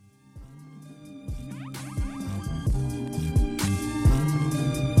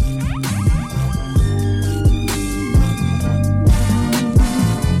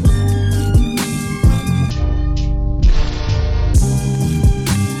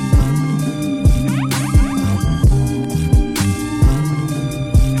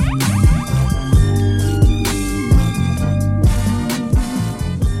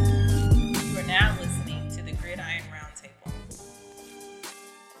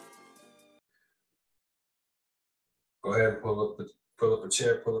Go ahead and pull up a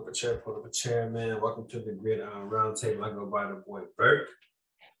chair, pull up a chair, pull up a chair, man. Welcome to the Gridiron Roundtable. I go by the boy Burke.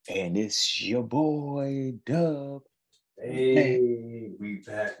 And it's your boy Dub. We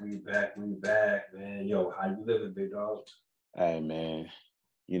back. Hey, we back, man. Yo, how you living, big dog? Hey man,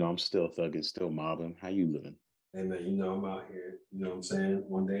 I'm still thugging, still mobbing. How you living? Hey, man, I'm out here. You know what I'm saying?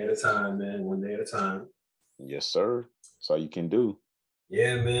 One day at a time, man. One day at a time. Yes, sir. That's all you can do.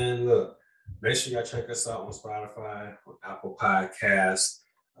 Yeah, man. Look, make sure y'all check us out on Spotify, on Apple Podcasts,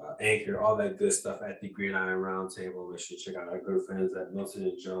 Anchor, all that good stuff at the Gridiron Roundtable. Make sure you check out our good friends at Milton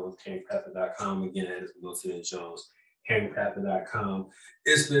and Jones, HarryPather.com. Again, that is Milton and Jones, HarryPather.com.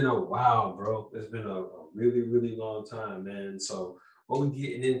 It's been a while, bro. It's been a really, really long time, man. So, what we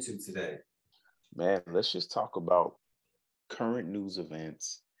getting into today? Man, let's just talk about current news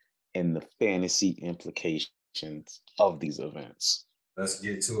events and the fantasy implications of these events. Let's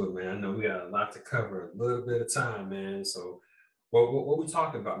get to it, man. I know we got a lot to cover, a little bit of time, man. So, what we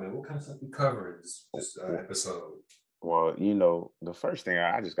talking about, man? What kind of stuff we covering this episode? Well, the first thing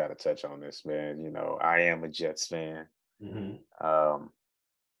I just got to touch on this, man. I am a Jets fan. Mm-hmm. Um,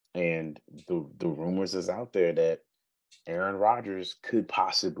 and the rumors is out there that Aaron Rodgers could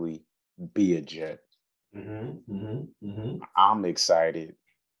possibly be a Jet. Mm-hmm. Mm-hmm. Mm-hmm. I'm excited,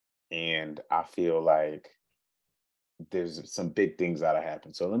 and I feel like there's some big things that'll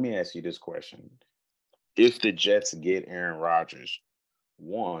happen. So let me ask you this question: if the Jets get Aaron Rodgers,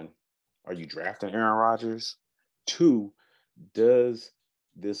 one, are you drafting Aaron Rodgers? Two, does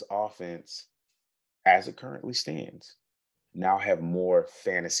this offense, as it currently stands, now have more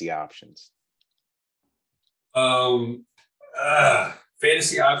fantasy options? Um,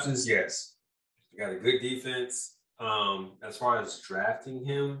 Fantasy options, yes. You got a good defense. As far as drafting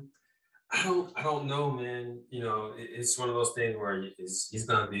him, I don't know, man. It's one of those things where he's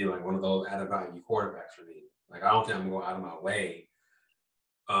gonna be like one of those out of value quarterbacks for me. Like I don't think I'm going out of my way.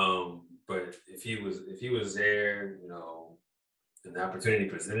 But if he was there, and the opportunity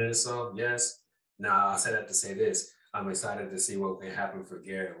presented itself, yes. Now I said that to say this. I'm excited to see what can happen for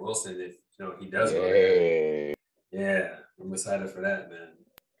Garrett Wilson if he does go there. Yeah. Yeah, I'm excited for that, man.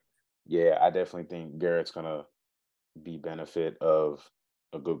 Yeah, I definitely think Garrett's gonna be benefit of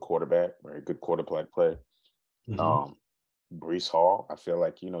a good quarterback or a good quarterback play. Mm-hmm. Um, Brees Hall, I feel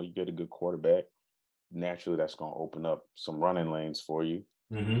like you get a good quarterback. Naturally, that's gonna open up some running lanes for you.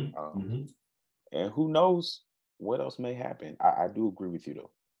 Mm-hmm. Um, Mm-hmm. and who knows what else may happen. I do agree with you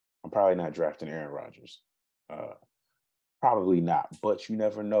though. I'm probably not drafting Aaron Rodgers. Uh, Probably not, but you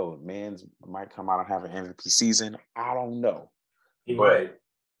never know. Man's might come out and have an MVP season. I don't know, He but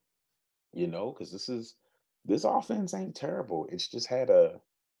might. because this offense ain't terrible. It's just had a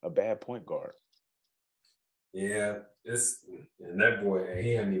bad point guard. Yeah, it's and that boy,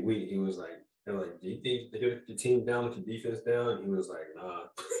 he had me weak. He was like, they're like, do you think they get the team down, with the defense down? And he was like, nah.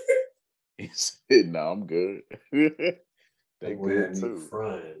 He said, "No, I'm good. They That boy had good me too."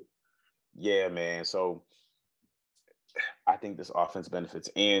 crying. Yeah, man. So I think this offense benefits,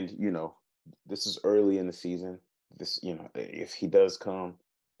 and this is early in the season. This, if he does come,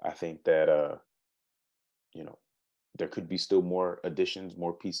 I think that you know, there could be still more additions,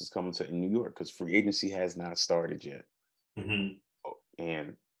 more pieces coming to in New York because free agency has not started yet. Mm-hmm.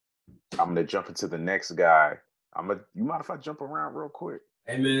 And I'm gonna jump into the next guy. You mind if I jump around real quick?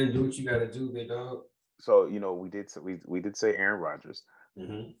 Hey man, do what you gotta do, big dog. So we did say Aaron Rodgers,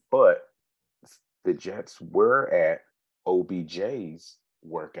 Mm-hmm. but the Jets were at OBJ's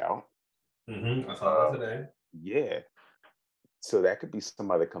workout. Mm-hmm. I saw that Uh, today. yeah, so that could be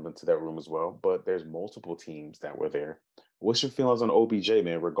somebody that comes into that room as well. But there's multiple teams that were there. What's your feelings on OBJ,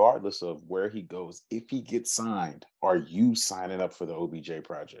 man? Regardless of where he goes, if he gets signed, are you signing up for the OBJ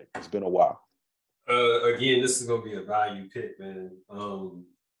project? It's been a while. Again, this is gonna be a value pick, man.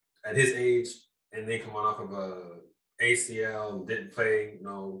 At his age, and then coming off of a ACL and didn't play,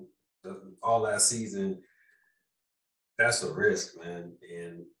 all last season. That's a risk, man.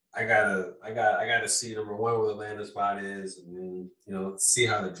 And I gotta see number one where the landing spot is, and then see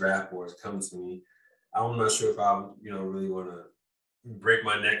how the draft boards come to me. I'm not sure if I really want to break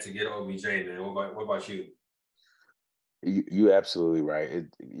my neck to get OBJ, man. What about you? You absolutely right.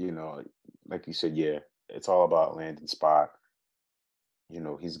 Like you said, yeah, it's all about landing spot.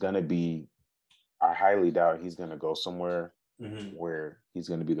 He's gonna be. I highly doubt he's gonna go somewhere Mm-hmm. where he's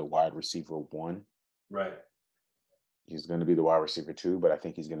gonna be the wide receiver one. Right. He's going to be the wide receiver two, but I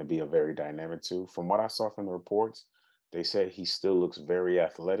think he's going to be a very dynamic two. From what I saw from the reports, they said he still looks very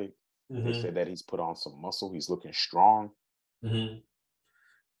athletic. They Mm-hmm. said that he's put on some muscle. He's looking strong. Mm-hmm.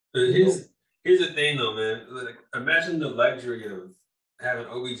 You know, Here's the thing, though, man. Like, imagine the luxury of having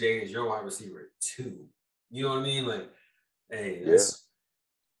OBJ as your wide receiver too. You know what I mean? Like Hey, Yeah. that's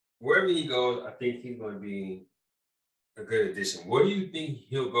wherever he goes. I think he's going to be a good addition. Where do you think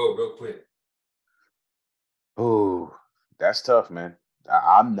he'll go, real quick? Oh, that's tough, man.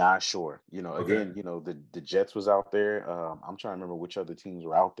 I'm not sure. Okay. Again, the Jets was out there. I'm trying to remember which other teams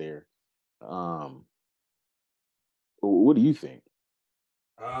were out there. Um, what do you think?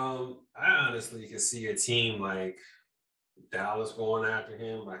 I honestly can see a team like Dallas going after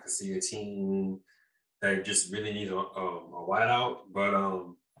him. I can see a team that just really needs a wideout. But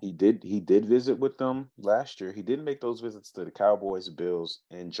He did visit with them last year. He didn't make those visits to the Cowboys, Bills,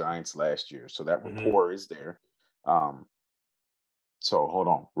 and Giants last year. So that mhm. rapport is there. Um, so hold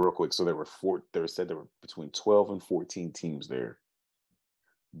on real quick. So there said there were between 12 and 14 teams there.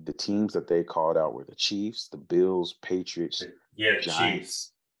 The teams that they called out were the Chiefs, the Bills, Patriots, Yeah, the Chiefs.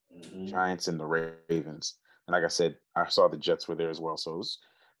 Giants, Mhm. Giants, and the Ravens. And like I said, I saw the Jets were there as well. So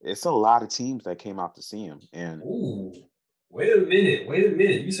it's a lot of teams that came out to see him. And Ooh, wait a minute. Wait a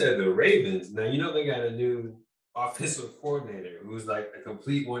minute. You said the Ravens. Now, they got a new offensive coordinator who's like a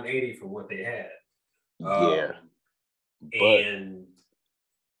complete 180 from what they had. yeah, Um, but and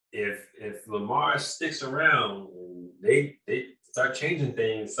if Lamar sticks around and they start changing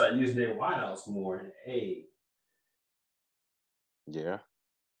things, start using their wideouts more, hey, yeah,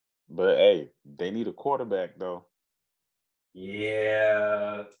 but hey, they need a quarterback though.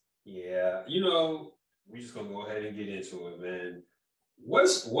 yeah, yeah. We just gonna go ahead and get into it, man.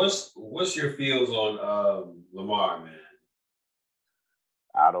 What's your feels on Lamar, man?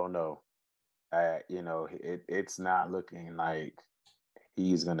 I don't know. It's not looking like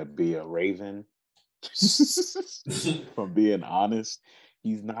he's gonna be a Raven. If I'm being honest,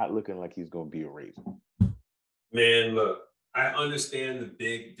 he's not looking like he's gonna be a Raven. Man, look, I understand the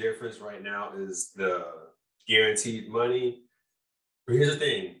big difference right now is the guaranteed money. But here's the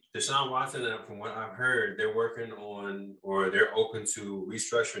thing, Deshaun Watson, from what I've heard, they're working on or they're open to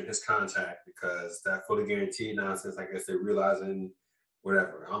restructuring his contract because that fully guaranteed nonsense, I guess they're realizing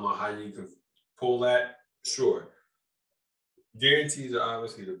whatever. I don't know how you can pull that. Sure. Guarantees are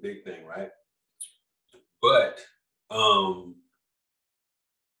obviously the big thing, right? But um,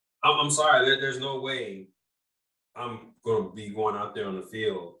 I'm sorry, there's no way I'm going to be going out there on the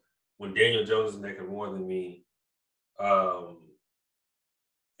field when Daniel Jones is making more than me, um,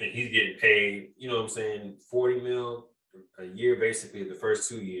 and he's getting paid. You know what I'm saying? 40 mil a year, basically the first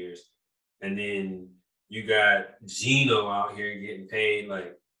 2 years, and then you got Gino out here getting paid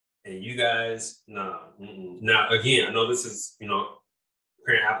like, and you guys, nah. Now again, I know this is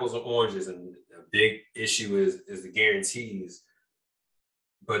comparing apples and oranges, and a big issue is the guarantees,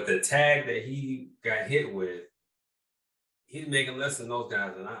 but the tag that he got hit with he's making less than those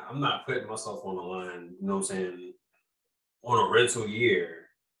guys, and I'm not putting myself on the line. You know what I'm saying? On a rental year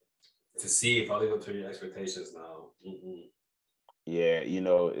to see if I live up to your expectations now. Yeah,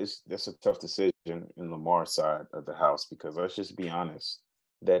 it's that's a tough decision in Lamar's side of the house because let's just be honest,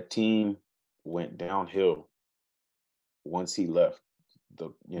 that team went downhill once he left.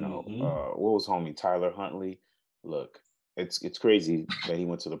 What was homie Tyler Huntley? Look, it's crazy that he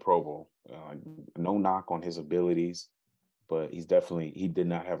went to the Pro Bowl. No knock on his abilities, but he did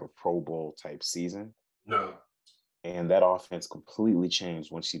not have a Pro Bowl type season, No. and that offense completely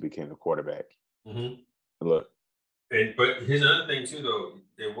changed once he became the quarterback. hmm Look, And but here's another thing too, though.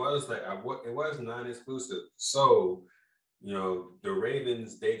 It was non-exclusive, so the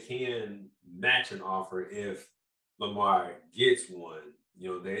Ravens they can match an offer if Lamar gets one.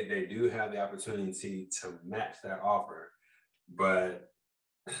 They do have the opportunity to match that offer, but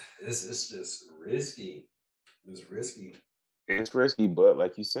it's just risky. It's risky. it's risky, but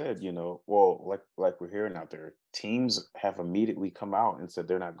like you said, well, like we're hearing out there, teams have immediately come out and said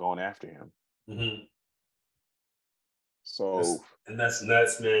they're not going after him. hmm So that's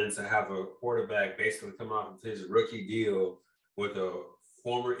nuts, man. To have a quarterback basically come off of his rookie deal with a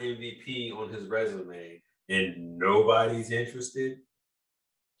former MVP on his resume, and nobody's interested.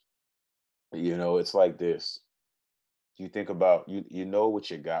 it's like this. You think about you know what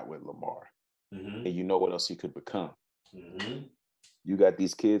you got with Lamar, and hmm you know what else he could become. hmm You got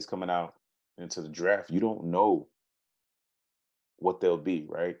these kids coming out into the draft. You don't know what they'll be,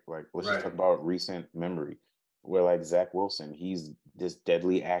 right? Like, let's just talk Right. about recent memory, where like Zach Wilson, he's this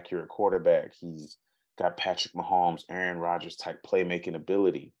deadly accurate quarterback. He's got Patrick Mahomes, Aaron Rodgers type playmaking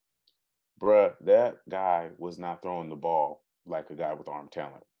ability. Bruh, that guy was not throwing the ball like a guy with arm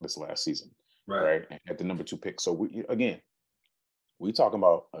talent this last season, Right. right? At the number 2 pick. So we talking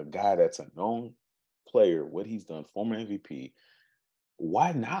about a guy that's a known player, what he's done, former MVP.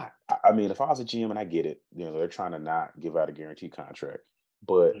 Why not? I mean, if I was a GM and I get it, they're trying to not give out a guaranteed contract,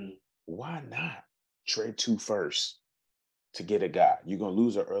 but Mhm. why not trade 2 first? to get a guy. You're gonna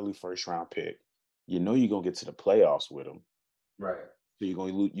lose an early first round pick. You know you're gonna get to the playoffs with him. Right. So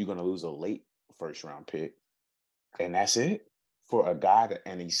you're gonna lose a late first round pick, and that's it for a guy that,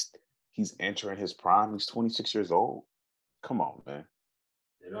 and he's entering his prime. He's 26 years old. Come on, man.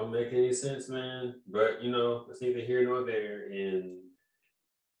 It don't make any sense, man. But it's neither here nor there. And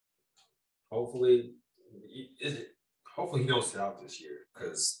hopefully, is it? Hopefully he don't sit out this year.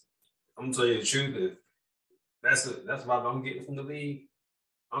 Because I'm gonna tell you the truth. If that's what I'm getting from the league,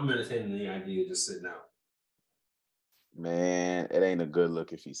 I'm entertaining the idea of just sitting out, Man, it ain't a good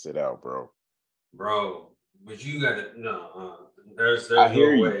look if he sit out, bro. bro. But you gotta no. There's I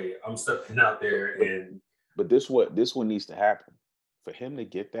hear no you, way I'm stepping out there but and this one needs to happen. For him to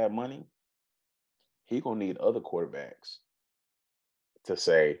get that money, he gonna need other quarterbacks to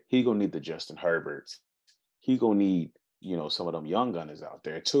say he gonna need the Justin Herberts. He gonna need, some of them young gunners out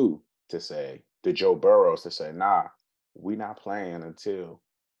there too to say the Joe Burrows to say, nah, we not playing until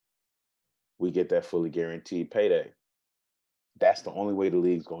we get that fully guaranteed payday. That's the only way the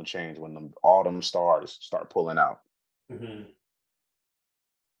league's gonna change when all them stars start pulling out. mhm.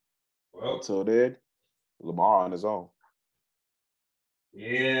 Well, Until then, Lamar on his own.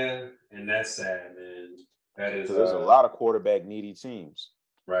 yeah, and that's sad, man. That is Because there's a lot of quarterback needy teams.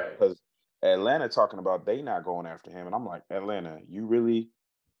 right. Because Atlanta talking about they not going after him, and I'm like, Atlanta, you really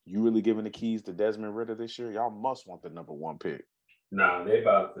giving the keys to Desmond Ritter this year? Y'all must want the number one pick. Nah, they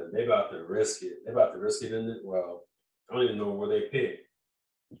about to risk it. They about to risk it in it. Well, I don't even know where they pick.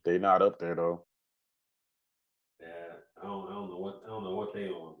 They not up there though. Yeah, I don't know what they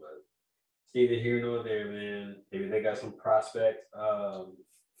on, but it's neither here nor there, man. Maybe they got some prospects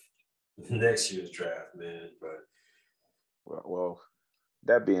next year's draft, man. But Well,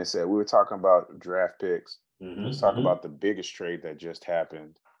 that being said, we were talking about draft picks. Let's talk mm-hmm, about the biggest trade that just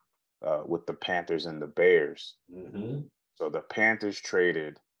happened with the Panthers and the Bears. mm-hmm. So the Panthers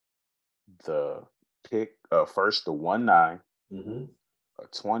traded the pick first the 1-9, Mm-hmm. a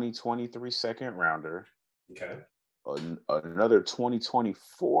 2023 second rounder, Okay. another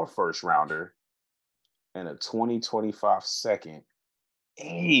 2024 first rounder, and a 2025 second,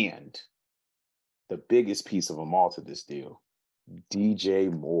 and the biggest piece of them all to this deal,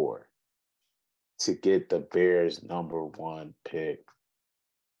 DJ Moore, to get the Bears' number one pick.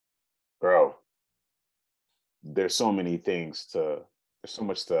 Bro, there's so many things there's so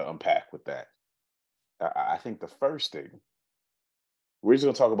much to unpack with that. I think the first thing, we're just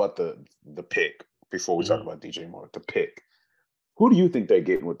gonna talk about the pick before we talk Mm-hmm. about DJ Moore. The pick. Who do you think they're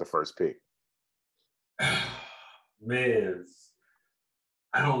getting with the first pick? Man,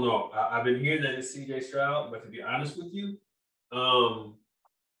 I don't know. I've been hearing that it's CJ Stroud, but to be honest with you, um,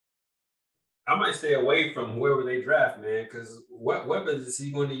 I might stay away from whoever they draft, man, because what weapons is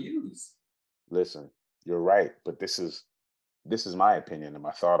he going to use? Listen, you're right, but this is my opinion and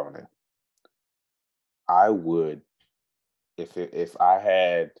my thought on it. I would, if I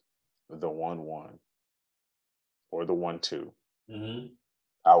had the 1-1 or the 1-2, Mm-hmm.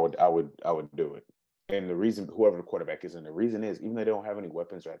 I would do it. And the reason, whoever the quarterback is, and the reason is, even though they don't have any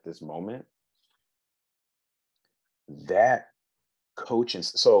weapons at this moment, that coaching.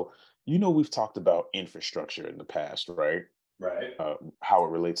 So we've talked about infrastructure in the past, right? Right. How it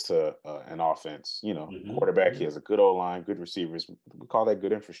relates to an offense. Quarterback, he Mm-hmm. has a good O line, good receivers. We call that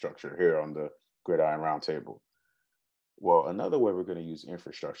good infrastructure here on the Gridiron Roundtable. Well, another way we're going to use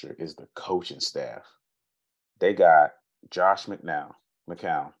infrastructure is the coaching staff. They got Josh McCown,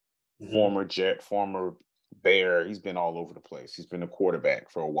 Mm-hmm. former Jet, former Bear. He's been all over the place. He's been a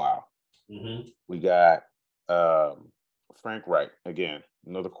quarterback for a while. Mm-hmm. We got Frank Wright, again,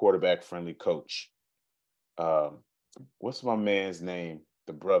 another quarterback-friendly coach. Um, what's my man's name?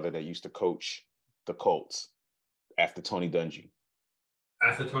 The brother that used to coach the Colts after Tony Dungy.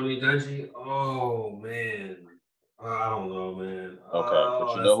 After Tony Dungy, oh man, I don't know, man. Okay, but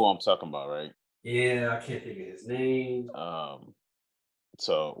Oh, you know that's who I'm talking about, right? yeah. I can't think of his name. Um,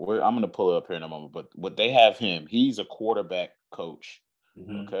 so I'm going to pull it up here in a moment. But what they have him, he's a quarterback coach.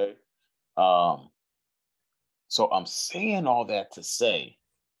 Mm-hmm. Okay. Um, so I'm saying all that to say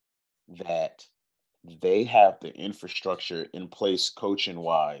that they have the infrastructure in place, coaching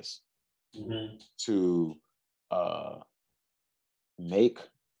wise, Mm-hmm. to uh, make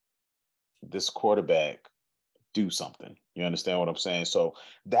this quarterback do something. You understand what I'm saying? So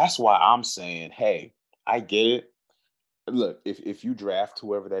that's why I'm saying, hey, I get it. Look, if you draft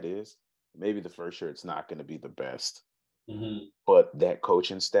whoever that is, maybe the first year it's not going to be the best, Mm-hmm. but that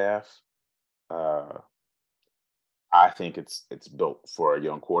coaching staff, uh, I think it's built for a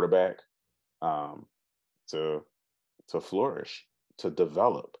young quarterback um, to flourish, to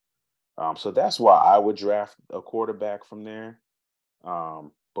develop. So that's why I would draft a quarterback from there.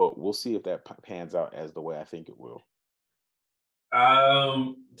 But we'll see if that pans out as the way I think it will.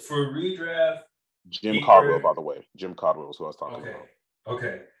 For redraft Jim Caldwell, keeper, by the way. Jim Caldwell was who I was talking okay, about.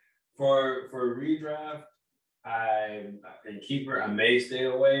 okay. For redraft, I and keeper, I may stay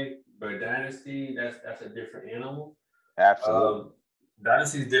away, but dynasty, that's a different animal. Absolutely. Um,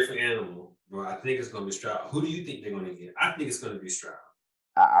 Dynasty is a different animal, but I think it's going to be Stroud. Who do you think they're going to get? I think it's going to be Stroud.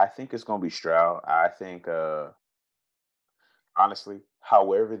 I think it's gonna be Stroud. I think honestly,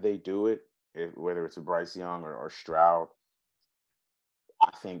 however they do it, whether it's a Bryce Young or Stroud,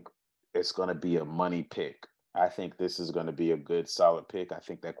 I think it's going to be a money pick. I think this is going to be a good, solid pick. I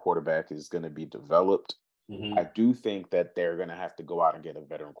think that quarterback is going to be developed. I Mm-hmm. do think that they're going to have to go out and get a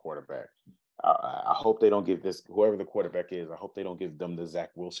veteran quarterback. I hope they don't give this, whoever the quarterback is, I hope they don't give them the Zach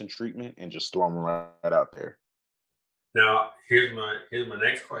Wilson treatment and just throw him right out there. Now, here's my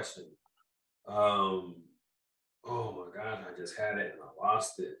next question. Um, oh my God, I just had it and I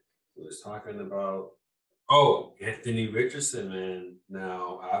lost it. We was talking about Anthony Richardson, man.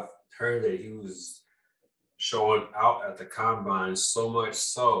 Now I've heard that he was showing out at the combine so much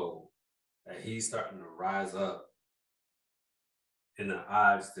so that he's starting to rise up in the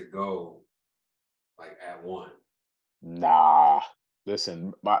odds to go like at one. Nah,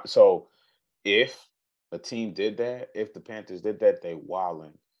 listen, so if a team did that, if the Panthers did that, they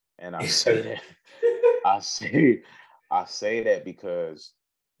wildin'. And I say that I say I say that because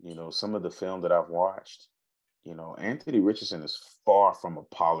some of the film that I've watched, Anthony Richardson is far from a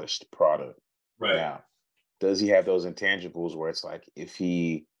polished product. Right. Now, does he have those intangibles where it's like if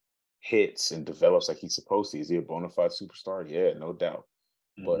he hits and develops like he's supposed to, is he a bona fide superstar? Yeah, no doubt.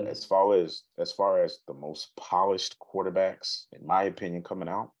 But Hmm. as far as the most polished quarterbacks, in my opinion, coming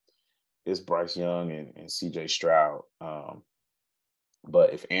out, is Bryce Young and CJ Stroud.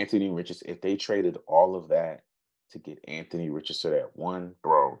 But if they traded all of that to get Anthony Richardson at one,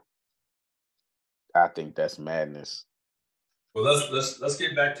 bro, I think that's madness. Well, let's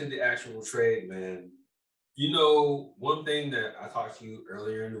get back to the actual trade, man. You know, one thing that I talked to you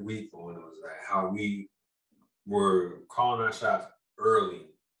earlier in the week on was that how we were calling our shots early,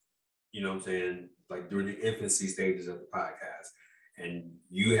 you know what I'm saying? Like during the infancy stages of the podcast. And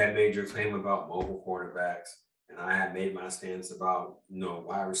you had made your claim about mobile quarterbacks, and I had made my stance about,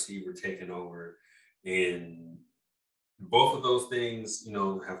 wide receiver taking over. And both of those things,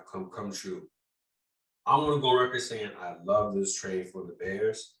 have come true. I want to go on record saying I love this trade for the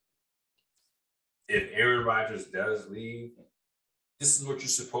Bears. If Aaron Rodgers does leave, this is what you're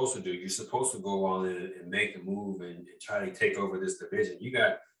supposed to do. You're supposed to go on and make a move and try to take over this division. You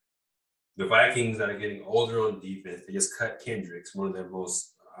got the Vikings that are getting older on defense. They just cut Kendricks, one of their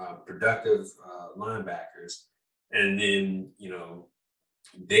most productive linebackers, and then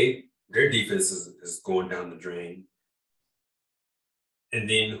their defense is going down the drain. And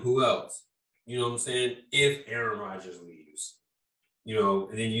then who else? You know what I'm saying? If Aaron Rodgers leaves,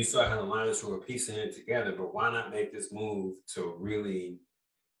 and then you start having the Lions who are piecing it together. But why not make this move to really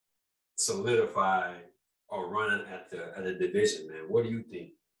solidify or run at the division, man? What do you think?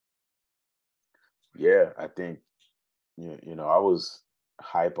 Yeah, I think I was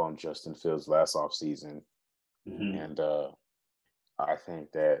hype on Justin Fields last offseason, Mm-hmm. and I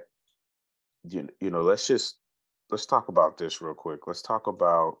think that let's talk about this real quick. Let's talk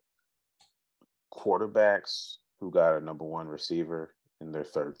about quarterbacks who got a number one receiver in their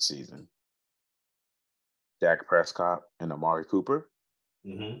third season. Dak Prescott and Amari Cooper,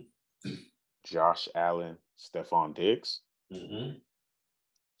 Mm-hmm. Josh Allen, Stephon Diggs, Mm-hmm.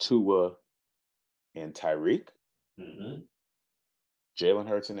 Tua and Tyreek, Mm-hmm. Jalen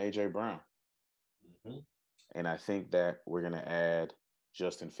Hurts and AJ Brown. Mm-hmm. And I think that we're going to add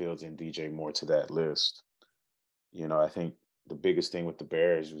Justin Fields and DJ Moore to that list. I think the biggest thing with the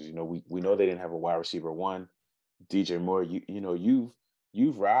Bears was, we know they didn't have a wide receiver one. DJ Moore,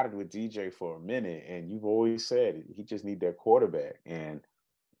 you've ridden with DJ for a minute, and you've always said he just need that quarterback. And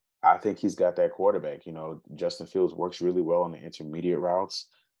I think he's got that quarterback. Justin Fields works really well on the intermediate routes.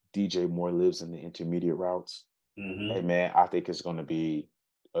 DJ Moore lives in the intermediate routes. Hey Mm-hmm. man, I think it's going to be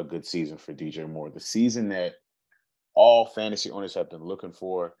a good season for DJ Moore. The season that all fantasy owners have been looking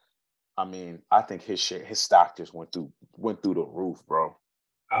for. I mean, I think his stock just went through the roof, bro.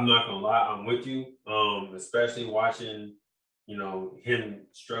 I'm not gonna lie, I'm with you. Especially watching, him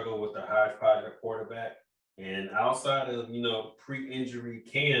struggle with the hodgepodge at quarterback. And outside of, pre-injury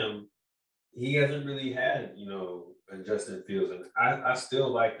Cam, he hasn't really had, a Justin Fields. And I still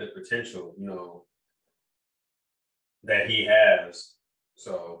like the potential, that he has.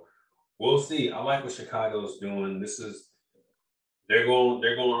 So we'll see. I like what Chicago's doing. they're going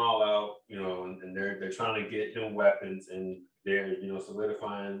all out, and they're trying to get him weapons, and they're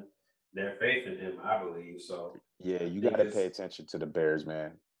solidifying their faith in him. I believe so. Yeah, I you got think to pay it's. attention to the Bears,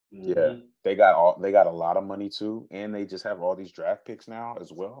 man. Yeah, Hmm. they got a lot of money too, and they just have all these draft picks now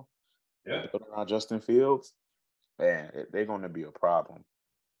as well to Yep. build around Justin Fields. Man, they're going to be a problem.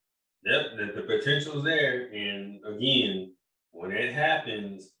 Yep. The potential's there, and again, when it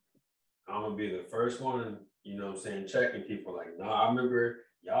happens, I'm gonna be the first one. What I'm saying, checking people like, no, I remember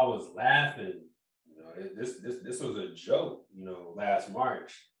y'all was laughing. This was a joke. Last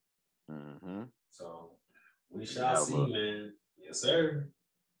March. Hmm. So we shall Yeah, see, look. man. Yes, sir.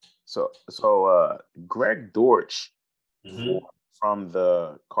 So Greg Dortch for Hmm. from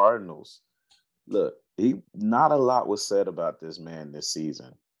the Cardinals. Look, he not a lot was said about this man this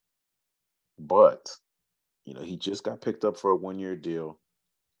season, but he just got picked up for a 1 year deal.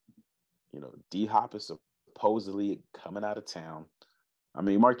 D Hop is supposedly coming out of town. I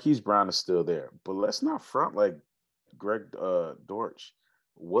mean, Marquise Brown is still there, but let's not front like Greg Dortch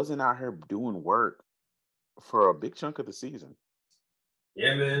wasn't out here doing work for a big chunk of the season.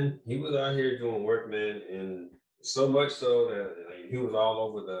 Yeah, man. He was out here doing work, man, and so much so that like, he was all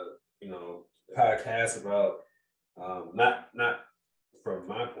over the podcast about not from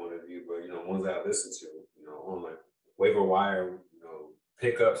my point of view, but ones that I listen to, on like waiver wire,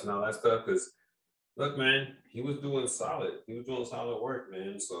 pickups and all that stuff. Because look, man, he was doing solid. He was doing solid work,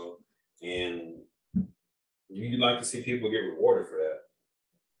 man. So, and you like to see people get rewarded for that.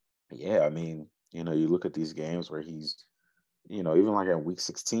 Yeah, I mean, you look at these games where he's, even like at week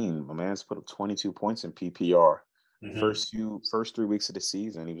 16, my man's put up 22 points in PPR. Hmm. First 3 weeks of the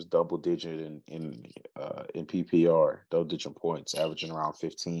season, he was double digit in PPR, double digit points, averaging around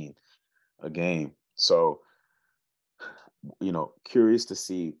 15 a game. So, curious to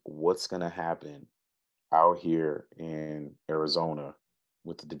see what's gonna happen out here in Arizona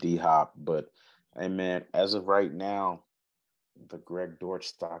with the D Hop. But hey man, as of right now, the Greg Dortch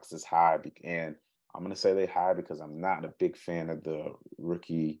stocks is high, and I'm gonna say they high because I'm not a big fan of the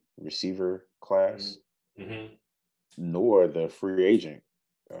rookie receiver Hmm. class, Hmm. nor the free agent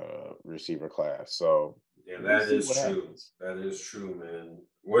receiver class. So Yeah, we'll that see is what true. happens. That is true, man.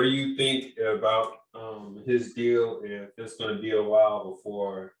 What do you think about his deal? If it's going to be a while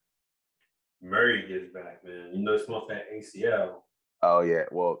before Murray gets back, man. It's off that ACL. Oh yeah.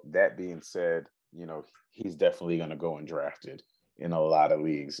 Well, that being said, he's definitely gonna go undrafted in a lot of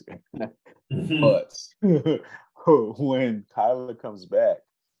leagues. Hmm. But when Kyler comes back,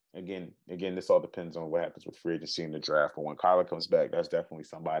 again, this all depends on what happens with free agency in the draft. But when Kyler comes back, that's definitely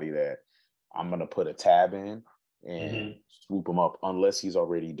somebody that I'm gonna put a tab in and Hmm. swoop him up, unless he's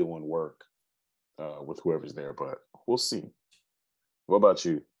already doing work with whoever's there. But we'll see. What about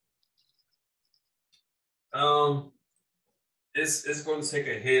you? Um, it's going to take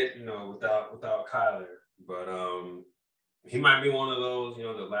a hit, without Kyler, but he might be one of those, the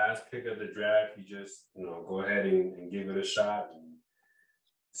last pick of the draft. You just go ahead and give it a shot and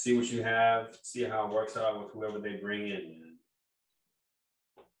see what you have, see how it works out with whoever they bring in. And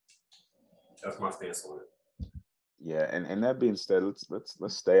that's my stance on it. Yeah, and that being said,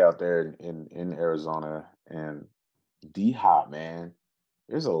 let's stay out there in Arizona and D Hop, man.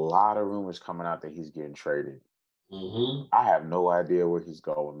 There's a lot of rumors coming out that he's getting traded. Hmm. I have no idea where he's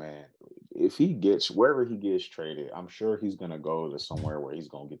going, man. If he gets wherever he gets traded, I'm sure he's gonna go to somewhere where he's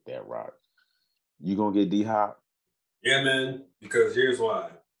gonna get that rock. You gonna get D Hop? Yeah, man. Because here's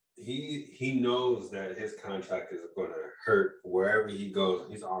why. He knows that his contract is going to hurt wherever he goes.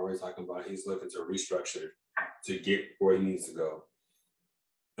 He's always talking about he's looking to restructure to get where he needs to go.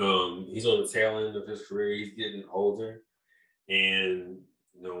 He's on the tail end of his career. He's getting older, and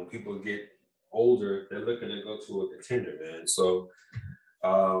when people get older, they're looking to go to a contender, man. So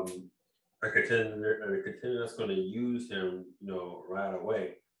a contender that's going to use him, right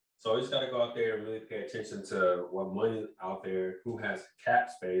away. So he's got to go out there and really pay attention to what money out there, who has cap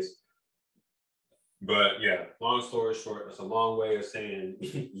space. But yeah, long story short, that's a long way of saying,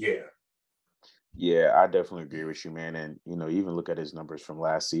 yeah. Yeah, I definitely agree with you, man. And even look at his numbers from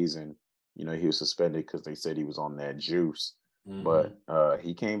last season. He was suspended because they said he was on that juice. But Hmm.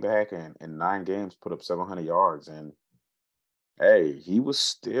 he came back and in 9 games put up 700 yards. And hey, he was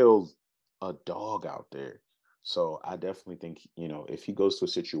still a dog out there. So I definitely think, if he goes to a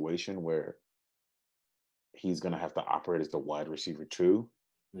situation where he's gonna have to operate as the wide receiver too,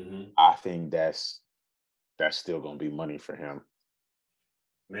 Hmm. I think that's still gonna be money for him.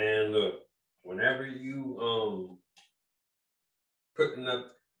 Man, look, whenever you putting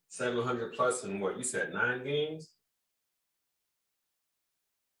up 700 plus in what you said 9 games,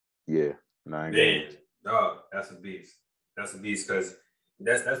 Yeah, 9 games. man, dog, that's a beast. That's a beast because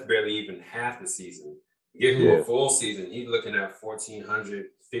that's barely even half the season. Give him a Yeah, full season, he's looking at 1,400,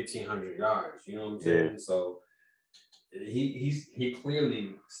 1,500 yards. You know what I'm yeah. saying? So he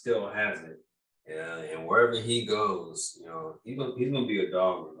clearly still has it. Yeah, and wherever he goes, he's gonna be a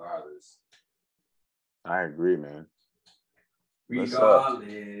dog regardless. I agree, man. Let's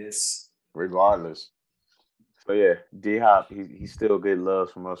Regardless. regardless. So yeah, D Hop, he still get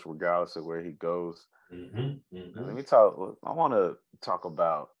love from us regardless of where he goes. Hmm. Now, Hmm. let me talk. I want to talk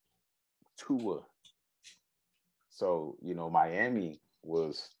about Tua. So Miami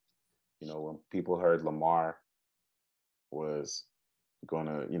was, when people heard Lamar was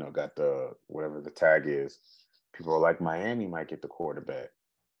gonna, got the whatever the tag is, people are like Miami might get the quarterback,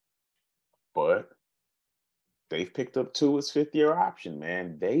 but they've picked up Tua's fifth-year option.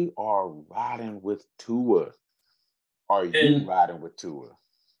 Man, they are riding with Tua. Are you And riding with Tua?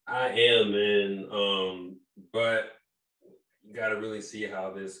 I am, man. But you got to really see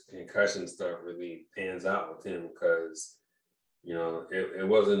how this concussion stuff really pans out with him because it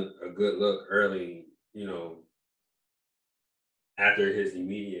wasn't a good look early. After his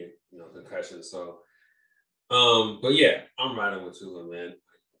immediate concussion. So, but yeah, I'm riding with Tua, man.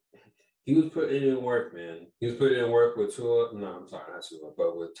 He was putting in work, man. He was putting in work with Tua. No, I'm sorry, not Tua,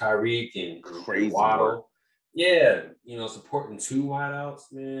 but with Tyreek and Crazy work. Waddle. Yeah, supporting two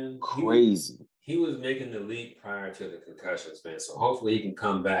wideouts, man. Crazy. He was making the leap prior to the concussions, man. So hopefully he can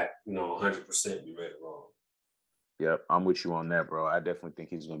come back, 100% be ready to roll. Yep, I'm with you on that, bro. I definitely think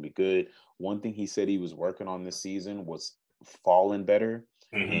he's going to be good. One thing he said he was working on this season was falling better,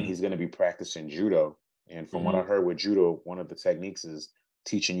 and Hmm. he's going to be practicing judo. And from what I Hmm. heard with judo, one of the techniques is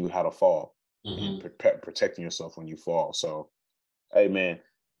teaching you how to fall and Hmm. protecting yourself when you fall. So, hey, man,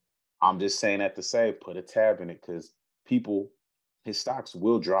 I'm just saying that to say, put a tab in it because his stocks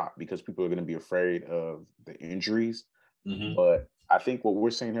will drop because people are going to be afraid of the injuries. Hmm. But I think what we're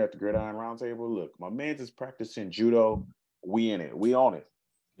saying here at the Gridiron Roundtable, look, my man's is practicing judo. We in it. We on it.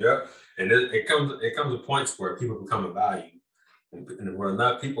 Yep. And it comes to points where people become a value. And where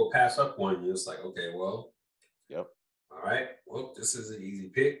enough people pass up on you, it's like, okay, well, Yep. all right, well, this is an easy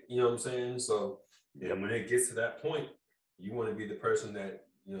pick. You know what I'm saying? So, and Yep. when it gets to that point, you want to be the person that,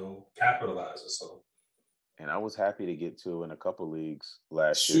 capitalizes. So, And I was happy to get to in a couple leagues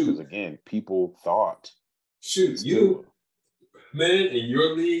last year because shoot, again, people thought shoot, it's Tua. man, in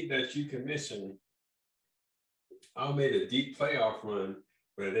your league that you commissioned, I made a deep playoff run,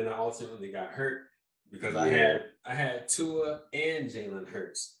 but then I ultimately got hurt because I Yeah. had I had Tua and Jalen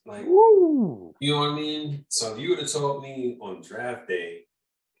Hurts. Like, Woo. you know what I mean? So if you would have told me on draft day,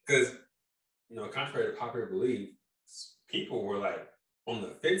 because contrary to popular belief, people were like on the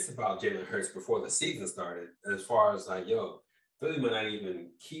fence about Jalen Hurts before the season started, as far as like, yo, Philly might not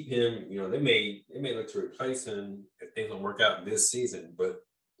even keep him. They may look to replace him if things don't work out this season. But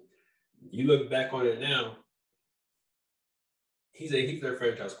you look back on it now, he's their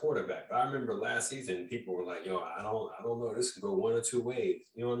franchise quarterback. But I remember last season, people were like, yo, I don't know, this could go one or two ways.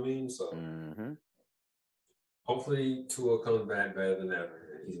 You know what I mean? So Mm-hmm. hopefully Tua comes back better than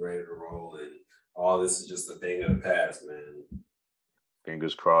ever and he's ready to roll and all this is just a thing of the past, man.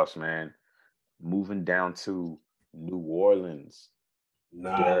 Fingers crossed, man. Moving down to New Orleans,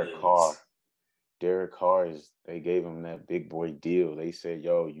 Derek Nolans. Carr. Derek Carr they gave him that big boy deal. They said,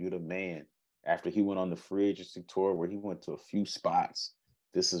 yo, you the man. After he went on the free agency tour where he went to a few spots,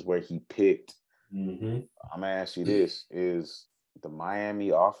 this is where he picked. Mm-hmm. I'm gonna ask you this: is the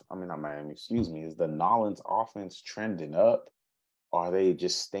Miami off? I mean, not Miami. Excuse me. Is the Nolans offense trending up? Are they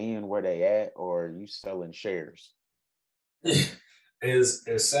just staying where they at, or are you selling shares? As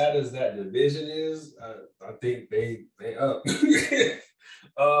sad as that division is, I think they up.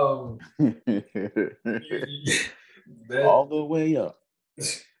 um, All that the way up.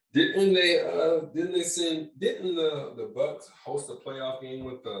 didn't the Bucks host a playoff game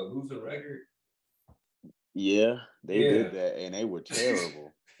with the losing record? Yeah, they Yeah. did that, and they were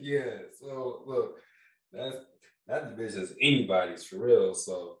terrible. Yeah. So look, that's that division is anybody's for real.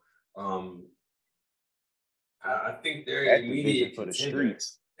 So um I think they're an That division immediate for the contender.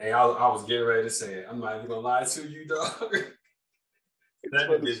 streets. Hey, I was getting ready to say it. I'm not even gonna lie to you, dog. It's that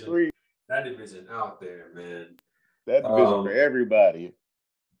for the division, streets. that division out there, man. That division for Um, everybody.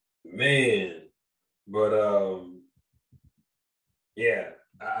 man. But yeah,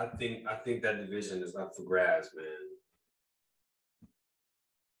 I think that division is up for grabs, man.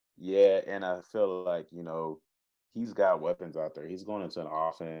 Yeah, and I feel like, he's got weapons out there. He's going into an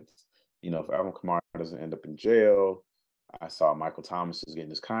offense. If Alvin Kamara doesn't end up in jail, I saw Michael Thomas is getting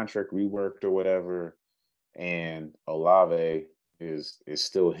his contract reworked or whatever, and Olave is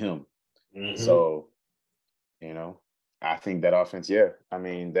still him. Mm-hmm. So, you know, I think that offense, yeah. I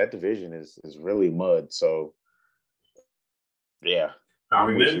mean, that division is really mud. So yeah, I I'm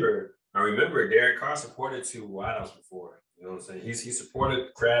with you. remember, I remember Derek Carr supported two wideouts before. You know what I'm saying? He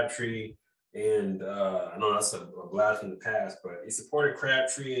supported Crabtree, and I know that's a blast from the past, but he supported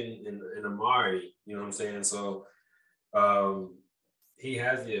Crabtree and Amari. You know what I'm saying? So um, he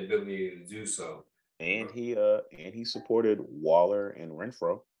has the ability to do so. And he supported Waller and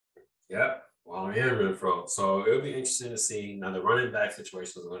Renfro. Yep. Well, and Renfro. So it'll be interesting to see. Now the running back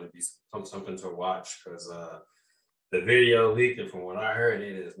situation is going to be something to watch because the video leaking from what I heard,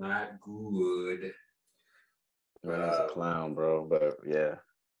 it is not good. But Man's a clown, bro. But yeah.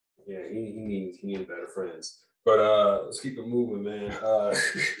 yeah, he needs better friends. But let's keep it moving, man.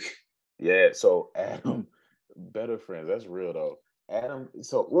 Yeah. So Adam, better friends. That's real though. Adam,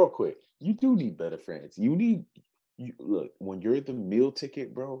 so real quick, you do need better friends. You look, when you're the meal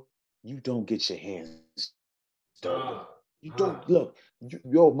ticket, bro, you don't get your hands dirty. uh, You uh, don't look,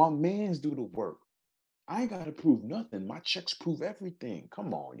 yo, my mans do the work. I ain't gotta prove nothing. My checks prove everything.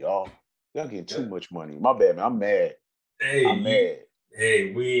 Come on, y'all. Y'all getting too yep. much money. My bad, man. I'm mad. Hey, I'm mad.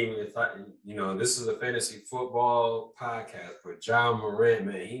 we even thought, this is a fantasy football podcast, but John Morant,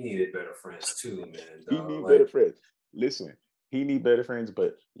 man, he needed better friends too, man. He Dog. need better Like, friends. Listen, he need better friends,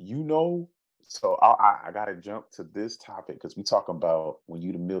 but so I gotta jump to this topic because we talking about when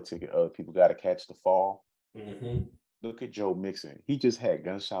you the meal ticket, other people gotta catch the fall. mm-hmm, Look at Joe Mixon. He just had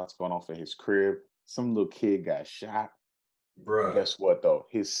gunshots going off at his crib. Some little kid got shot. bruh. Guess what though?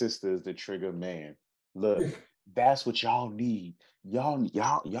 His sister is the trigger man. Look, that's what y'all need.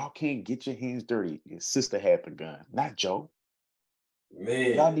 Y'all can't get your hands dirty. His sister had the gun, not Joe.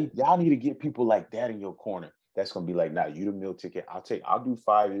 Man, Y'all need to get people like that in your corner. That's gonna be like, nah, you the meal ticket. I'll do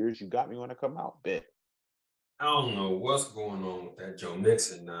 5 years. You got me when I come out. Bet. I don't know what's going on with that Joe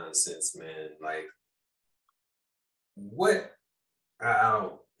Mixon nonsense, man. Like, what? I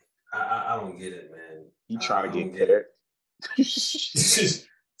don't, I don't get it, man. He trying I to don't get get it. cut.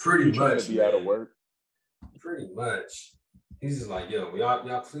 Pretty He trying to much, be out of man. work. Pretty much. He's just like, yo,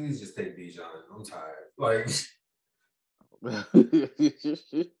 y'all please just take Bijan. I'm tired. Like,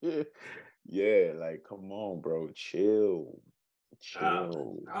 Yeah, like come on, bro. Chill. I,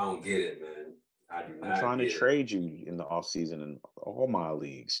 Chill. I don't get it, man. I do I'm not trying to get it. trade you in the off season in all my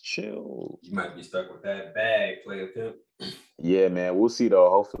leagues. Chill. You might be stuck with that bag, player pimp. Yeah, man. We'll see though.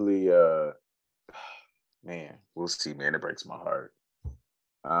 Hopefully, man, we'll see, man. It breaks my heart.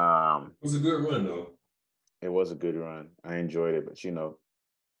 It was a good run though. It was a good run. I enjoyed it, but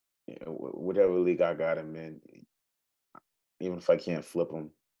whatever league I got him in, even if I can't flip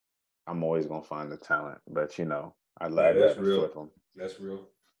him, I'm always gonna find the talent. But Yeah, I'd that's rather real. flip him. That's real.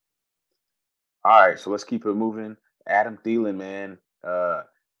 All right, so let's keep it moving. Adam Thielen, man. I'm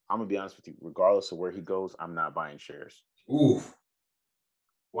gonna be honest with you. Regardless of where he goes, I'm not buying shares. Ooh,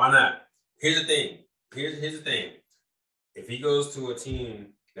 why not? Here's the thing. Here's the thing. If he goes to a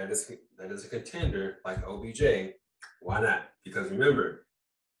team that is a contender like OBJ, why not? Because remember,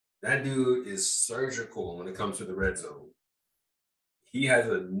 that dude is surgical when it comes to the red zone. He has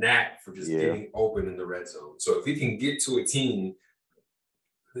a knack for just Yeah, getting open in the red zone. So if he can get to a team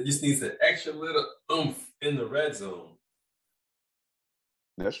that just needs an extra little oomph in the red zone,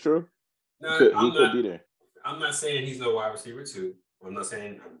 that's true. He now could he could be there. I'm not saying he's no wide receiver two. I'm not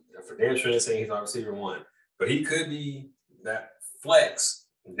saying I'm for damn sure saying he's wide receiver one, but he could be that flex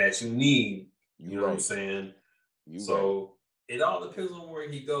that you need. You You know what I'm right. saying? You right. So it all depends on where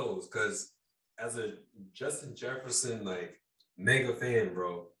he goes. Because as a Justin Jefferson like mega fan,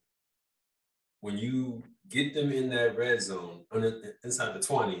 bro, when you get them in that red zone inside the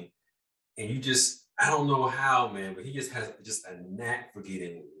 20, and you just I don't know how, man, but he just has just a knack for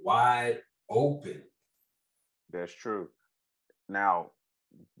getting wide open. That's true. Now,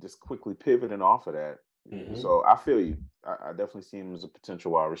 just quickly pivoting off of that. Mm-hmm. So I feel you. I definitely see him as a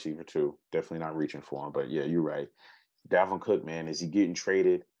potential wide receiver too. Definitely not reaching for him, but yeah, you're right. Dalvin Cook, man, is he getting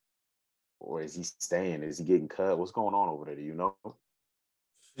traded or is he staying? Is he getting cut? What's going on over there? Do you know?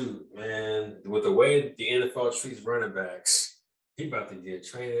 Shoot, man, with the way the NFL treats running backs, he about to get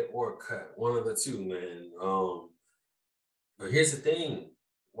traded or cut. One of the two, man. But here's the thing: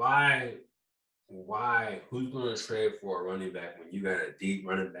 why, who's going to trade for a running back when you got a deep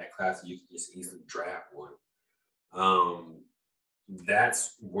running back class and you can just easily draft one? Um,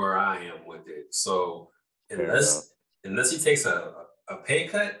 that's where I am with it. So Fair enough. unless he takes a pay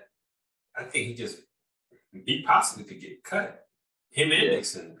cut, I think he possibly could get cut. Him and Yeah,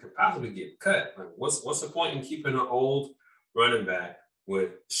 Nixon could possibly get cut. Like, what's the point in keeping an old running back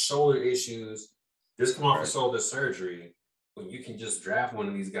with shoulder issues, just come off of right. shoulder surgery, when you can just draft one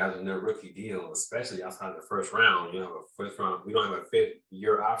of these guys in their rookie deal, especially outside the first round, you have a first round, we don't have a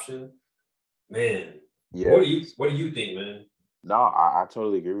 5th-year option. Man, Yeah. what do you think, man? No, I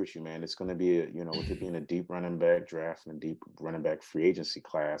totally agree with you, man. It's going to be with it being a deep running back draft and a deep running back free agency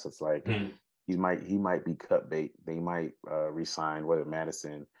class. It's like Mhm. he might be cut bait. They might resign whether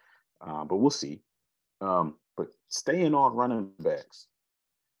Madison, but we'll see. But staying on running backs,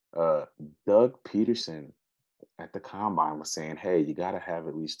 Doug Peterson at the combine was saying, "Hey, you got to have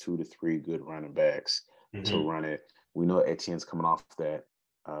at least 2 to 3 good running backs to Mhm. run it." We know Etienne's coming off that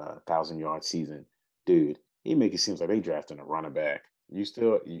 1,000-yard season, dude. He make it seems like they drafting a running back. Does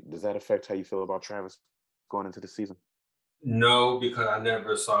that affect how you feel about Travis going into the season? No, because I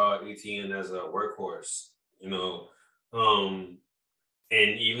never saw ETN as a workhorse, you know. Um, and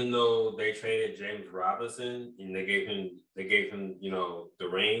even though they traded James Robinson and they gave him, the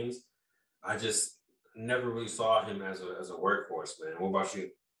reins, I just never really saw him as a workhorse, man. What about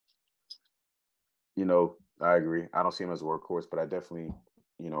you? I agree. I don't see him as a workhorse, but I definitely,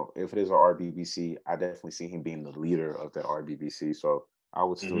 if it is a RBBC, I definitely see him being the leader of that RBBC. So I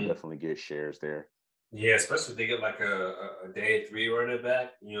would still Hmm. definitely get shares there. Yeah, especially if they get like a day 3 running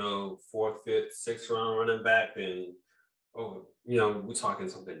back, 4th, 5th, 6th round running back, then we're talking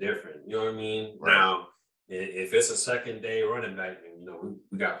something different. You know what I mean? Right. Now, if it's a second day running back, then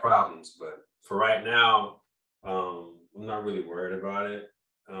we got problems. But for right now, I'm not really worried about it.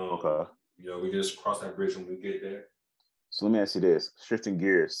 Okay. We just cross that bridge when we get there. So let me ask you this: shifting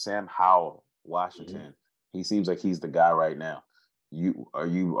gears, Sam Howell, Mhm. Washington. He seems like he's the guy right now. You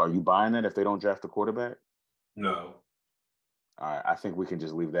buying that if they don't draft a quarterback? No. All right, I think we can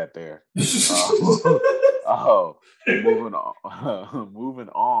just leave that there. Uh, oh, moving on. moving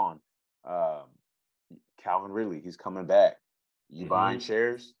on. Um, Calvin Ridley, he's coming back. You buying Hmm.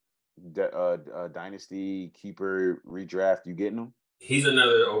 shares? Dynasty keeper redraft. You getting them? He's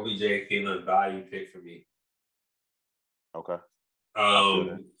another OBJ Cleveland value pick for me. Okay, I feel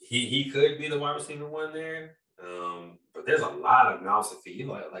that. He could be the wide receiver one there. But there's a lot of mouths to feed.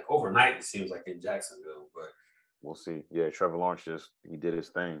 Like overnight, it seems like in Jacksonville. But We'll see. Yeah, Trevor Lawrence he did his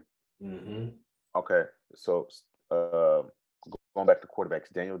thing. hmm Okay, so uh, going back to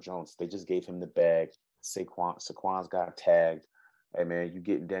quarterbacks, Daniel Jones, they just gave him the bag. Saquon's got tagged. Hey man, you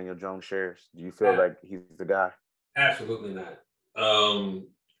getting Daniel Jones shares? Do you feel like he's the guy? absolutely not. Um,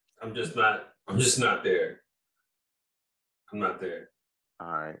 I'm just not. I'm just not there. I'm not there. All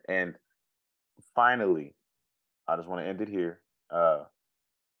right, and finally, I just want to end it here.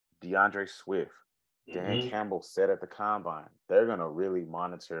 DeAndre Swift, Dan Hmm. Campbell said at the combine, they're going to really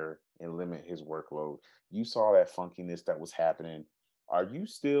monitor and limit his workload. You saw that funkiness that was happening. Are you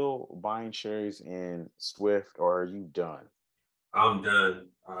still buying shares in Swift or are you done? I'm done.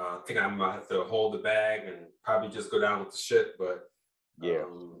 I think I'm gonna have to hold the bag and probably just go down with the ship. But Yeah.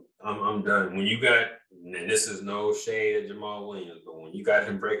 I'm done. When you got, and this is no shade at Jamal Williams, but when you got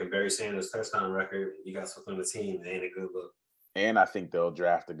him breaking Barry Sanders' touchdown record, you got something on the team. It ain't a good look. And I think they'll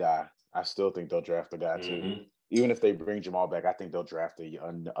draft a guy. I still think they'll draft a guy too. Hmm. Even if they bring Jamal back, I think they'll draft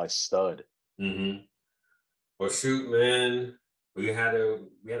a stud. Hmm. Well, shoot, man, we had to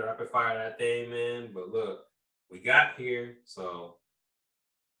rapid fire that thing, man. But look, we got here, so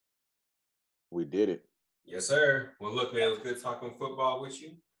We did it. yes, sir. Well, look, man, it was good talking football with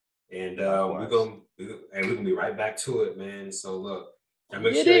you, and Likewise. we gonna be right back to it, man. So look, and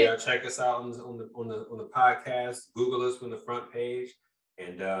make Get sure y'all it. check us out on the podcast. Google us from the front page,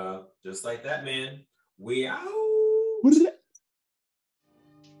 and just like that, man, we out.